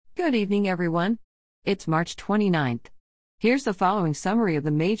Good evening, everyone. It's March 29th. Here's the following summary of the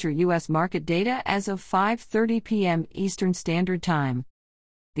major U.S. market data as of 5:30 p.m. Eastern Standard Time.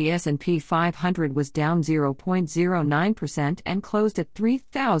 The S&P 500 was down 0.09% and closed at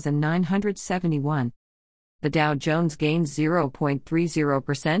 3,971. The Dow Jones gained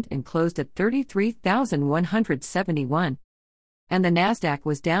 0.30% and closed at 33,171. And the Nasdaq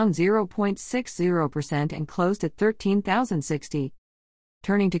was down 0.60% and closed at 13,060.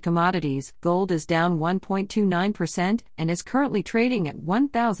 Turning to commodities, gold is down 1.29% and is currently trading at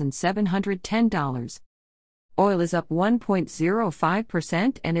 $1,710. Oil is up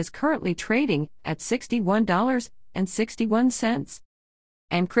 1.05% and is currently trading at $61.61.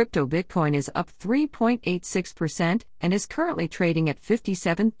 And crypto Bitcoin is up 3.86% and is currently trading at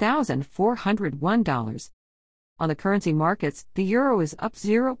 $57,401. On the currency markets, the euro is up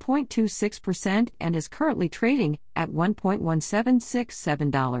 0.26% and is currently trading at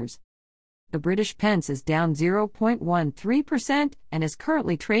 $1.1767. The British pence is down 0.13% and is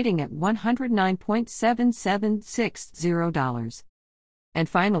currently trading at $109.7760. And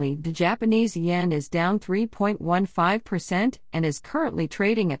finally, the Japanese yen is down 3.15% and is currently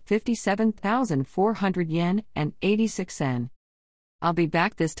trading at 57,400 yen and 86 sen. I'll be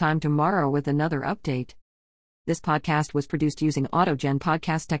back this time tomorrow with another update. This podcast was produced using AutoGen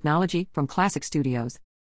podcast technology from Classic Studios.